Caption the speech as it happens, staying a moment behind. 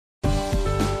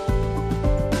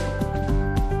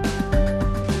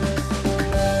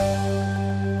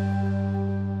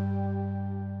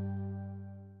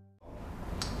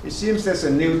It seems there's a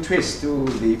new twist to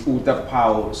the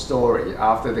Utapao story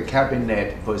after the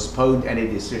cabinet postponed any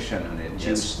decision on it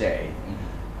Tuesday.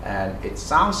 And it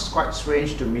sounds quite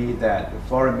strange to me that the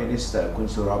Foreign Minister Kun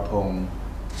Surapong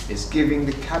is giving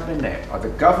the cabinet or the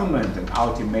government an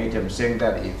ultimatum saying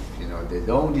that if they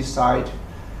don't decide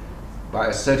by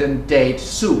a certain date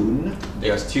soon,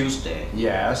 next Tuesday,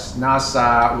 yes,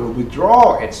 NASA will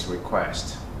withdraw its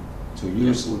request to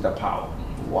use Utapao.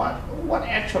 What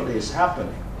actually is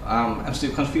happening? I'm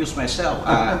still confused myself.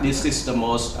 This is the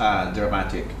most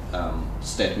dramatic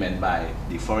statement by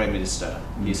the foreign minister.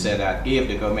 He said that if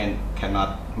the government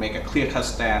cannot make a clear-cut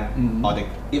stand, or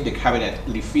if the cabinet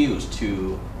refuse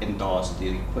to endorse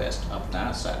the request of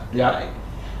NASA,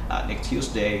 next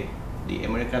Tuesday, the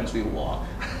Americans will walk.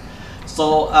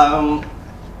 So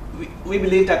we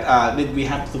believe that we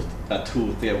have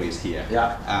two theories here.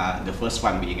 The first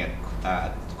one being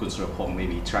Kun Surapong may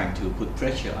be trying to put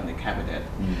pressure on the cabinet,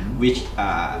 which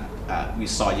we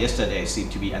saw yesterday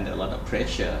seemed to be under a lot of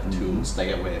pressure to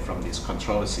stay away from this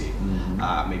controversy.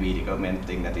 Maybe the government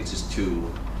think that this is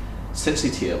too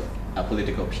sensitive a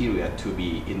political period to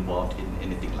be involved in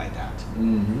anything like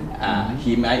that.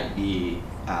 He might be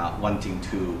wanting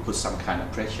to put some kind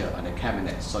of pressure on the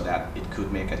cabinet so that it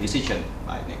could make a decision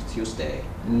by next Tuesday.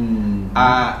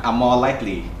 A more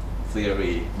likely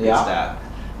theory is that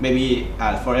maybe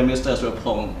Foreign Minister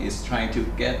Surapong is trying to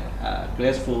get a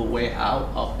graceful way out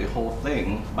of the whole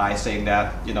thing by saying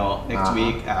that next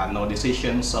week no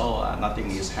decision, so nothing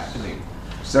is happening.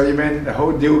 So you mean the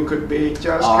whole deal could be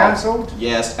just cancelled?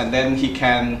 Yes, and then he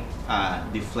can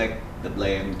deflect the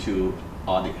blame to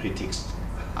all the critics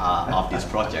of this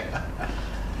project.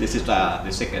 This is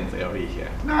the second theory here.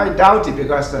 No, I doubt it,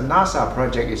 because the NASA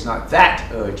project is not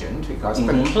that urgent, because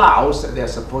the clouds that they're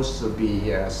supposed to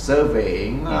be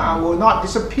surveying will not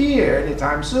disappear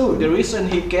anytime soon. The reason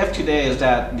he gave today is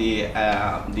that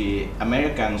the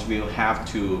Americans will have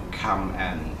to come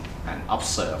and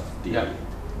observe the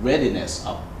readiness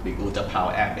of the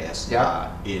Utapao Air Base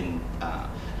in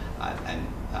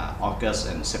August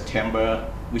and September,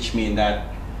 which means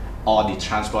that all the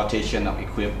transportation of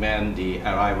equipment, the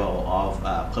arrival of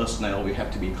personnel will have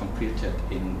to be completed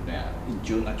in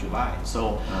June or July.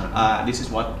 So this is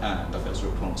what Dr.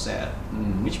 Surapong said,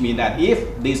 which means that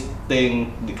if this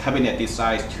thing, the cabinet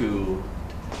decides to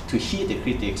heed the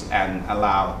critics and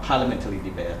allow parliamentary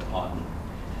debate on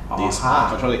this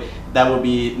control, there will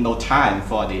be no time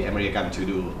for the American to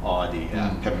do all the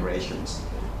preparations.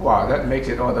 Wow, that makes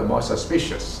it all the more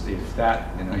suspicious if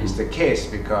that is the case,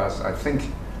 because I think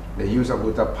the use of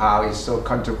Utapao is so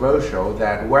controversial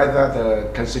that whether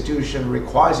the constitution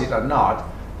requires it or not,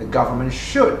 the government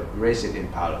should raise it in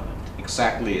parliament.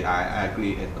 Exactly, I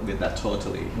agree with that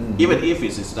totally. Even if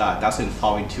it doesn't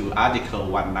fall into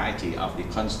Article 190 of the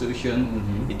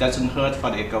Constitution, it doesn't hurt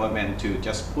for the government to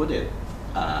just put it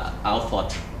out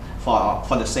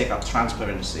for the sake of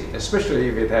transparency. Especially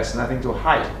if it has nothing to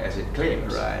hide, as it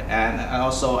claims. Right, and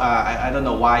also I don't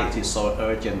know why it is so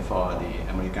urgent for the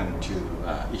American to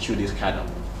issue this kind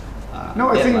of No,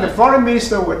 I think the foreign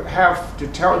minister would have to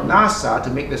tell NASA to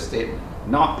make the statement,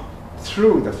 not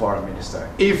through the foreign minister.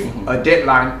 If a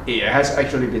deadline has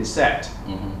actually been set,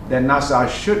 then NASA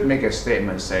should make a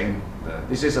statement saying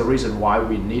this is a reason why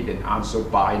we need an answer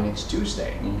by next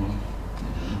Tuesday.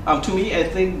 To me, I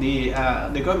think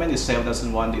the government itself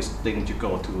doesn't want this thing to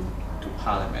go to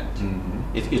Parliament.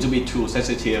 It will be too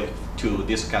sensitive to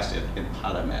discuss it in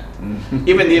Parliament.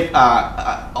 Even if,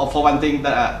 for one thing,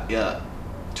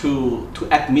 to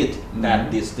admit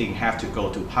that this thing have to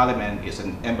go to Parliament is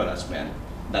an embarrassment.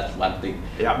 That's one thing.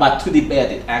 But to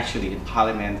debate it actually in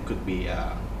Parliament could be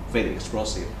very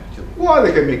explosive. Actually. Well,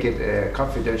 they can make it a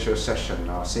confidential session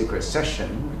or secret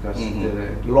session, because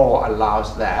the law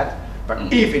allows that.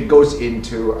 But if it goes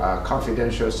into a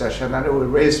confidential session, then it will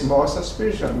raise more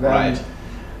suspicion. Than,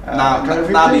 now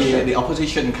the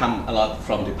opposition come a lot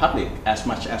from the public as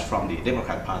much as from the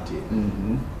Democrat Party.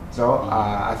 So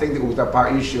I think the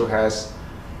Utapao issue has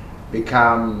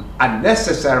become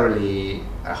unnecessarily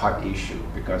a hot issue,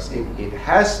 because if it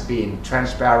has been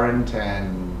transparent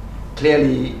and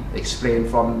clearly explained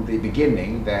from the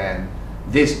beginning, then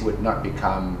this would not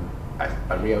become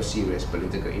a real serious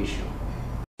political issue.